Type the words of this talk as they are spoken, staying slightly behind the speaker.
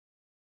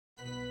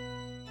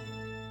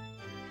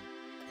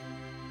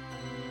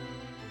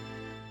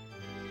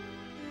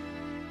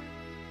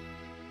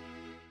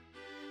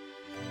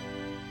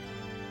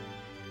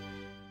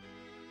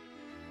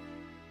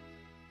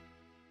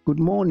Good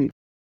morning.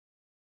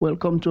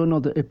 Welcome to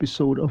another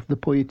episode of The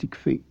Poetic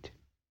Faith.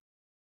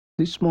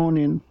 This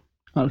morning,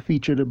 I'll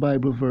feature the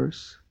Bible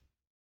verse,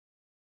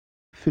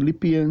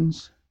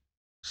 Philippians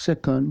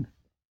 2,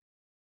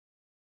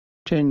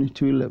 10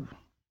 to 11.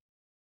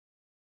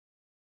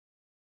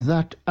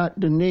 That at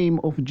the name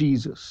of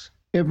Jesus,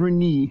 every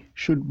knee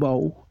should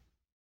bow,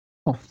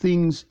 of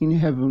things in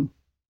heaven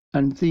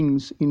and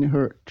things in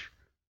earth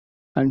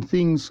and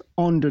things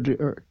under the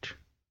earth,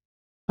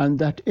 and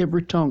that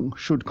every tongue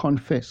should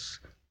confess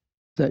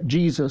that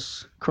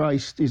Jesus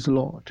Christ is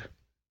Lord,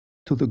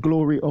 to the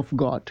glory of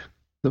God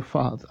the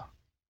Father.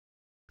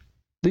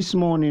 This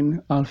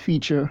morning I'll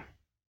feature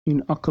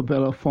in a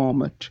cappella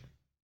format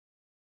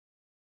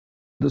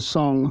the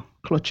song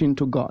Clutching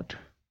to God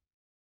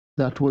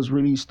that was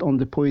released on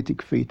the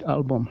Poetic Faith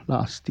album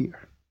last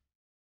year.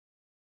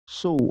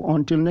 So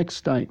until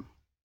next time,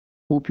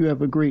 hope you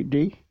have a great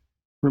day.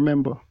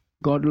 Remember,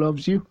 God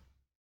loves you.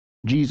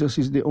 Jesus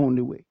is the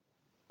only way.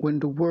 When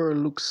the world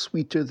looks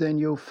sweeter than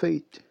your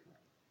faith,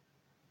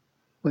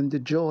 when the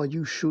joy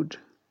you should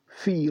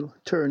feel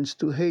turns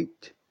to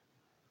hate,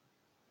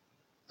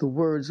 the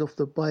words of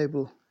the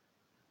Bible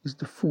is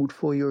the food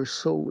for your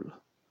soul.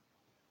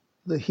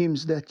 The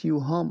hymns that you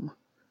hum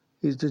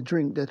is the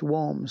drink that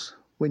warms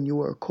when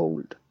you are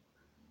cold.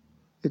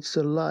 It's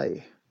a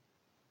lie.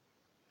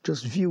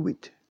 Just view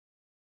it.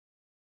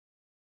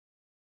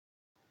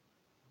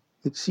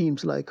 It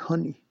seems like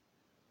honey,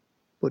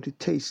 but it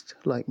tastes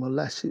like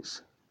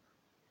molasses,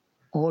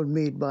 all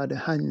made by the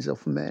hands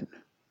of men.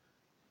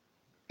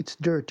 It's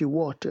dirty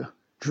water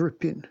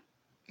dripping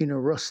in a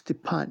rusty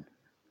pan.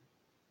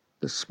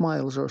 The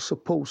smiles are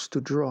supposed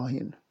to draw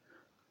in.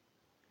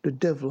 The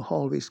devil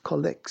always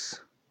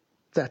collects.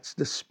 That's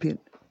the spin.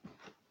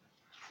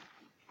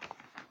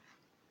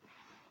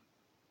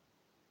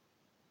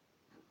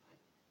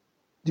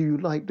 Do you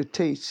like the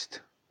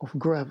taste of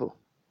gravel?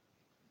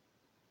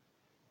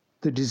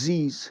 The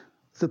disease,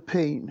 the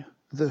pain,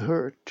 the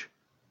hurt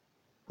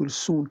will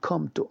soon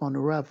come to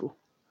unravel.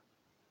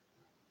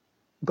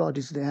 God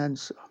is the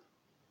answer.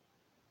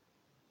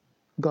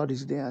 God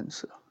is the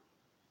answer.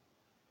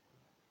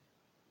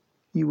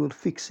 He will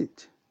fix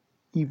it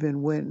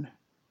even when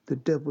the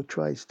devil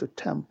tries to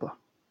tamper.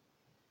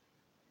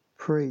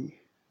 Pray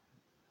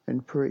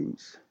and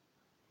praise.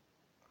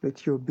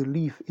 Let your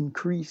belief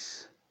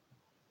increase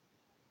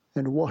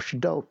and wash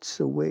doubts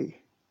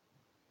away.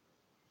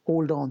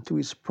 Hold on to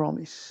his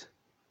promise.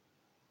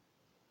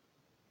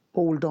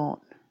 Hold on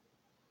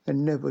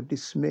and never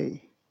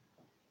dismay.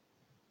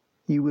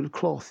 He will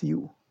clothe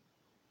you.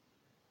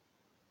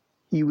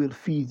 He will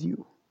feed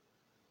you.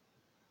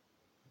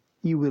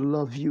 He will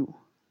love you.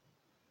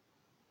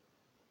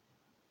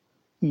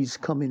 He's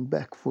coming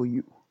back for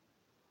you.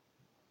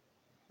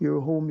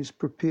 Your home is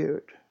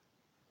prepared.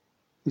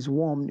 His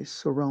warmness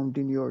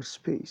surrounding your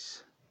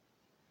space.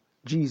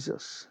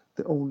 Jesus,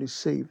 the only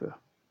Savior,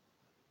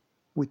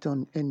 with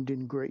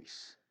unending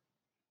grace.